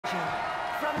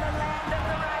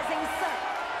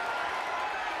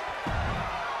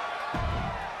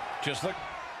Just look.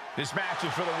 This match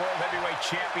is for the World Heavyweight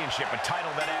Championship, a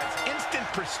title that adds instant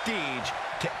prestige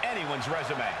to anyone's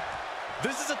resume.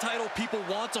 This is a title people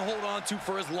want to hold on to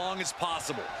for as long as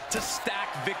possible, to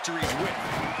stack victories with.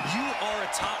 You are a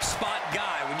top spot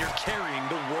guy when you're carrying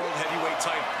the World Heavyweight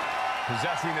title.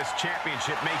 Possessing this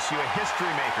championship makes you a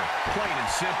history maker, plain and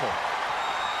simple.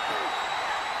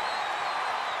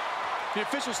 The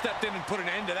official stepped in and put an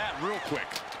end to that real quick.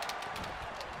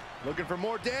 Looking for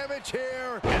more damage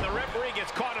here. And the referee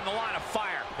gets caught in the line of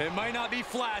fire. It might not be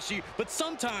flashy, but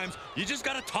sometimes you just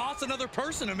got to toss another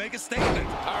person and make a statement.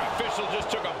 Our official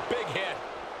just took a big hit.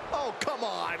 Oh, come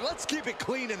on. Let's keep it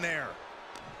clean in there.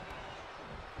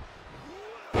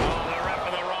 Oh, the ref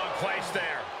in the wrong place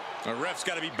there. The ref's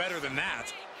got to be better than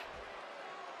that.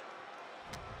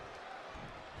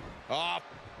 Oh,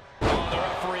 the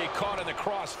referee caught in the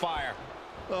crossfire.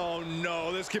 Oh,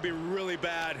 no. This could be really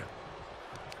bad.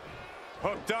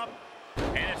 Hooked up,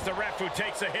 and it's the ref who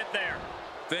takes a hit there.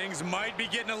 Things might be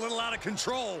getting a little out of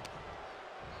control.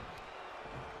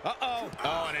 Uh-oh.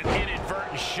 Oh, and an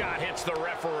inadvertent shot hits the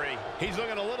referee. He's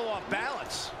looking a little off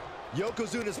balance.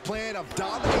 Yokozuna's plan of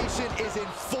domination is in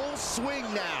full swing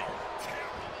now.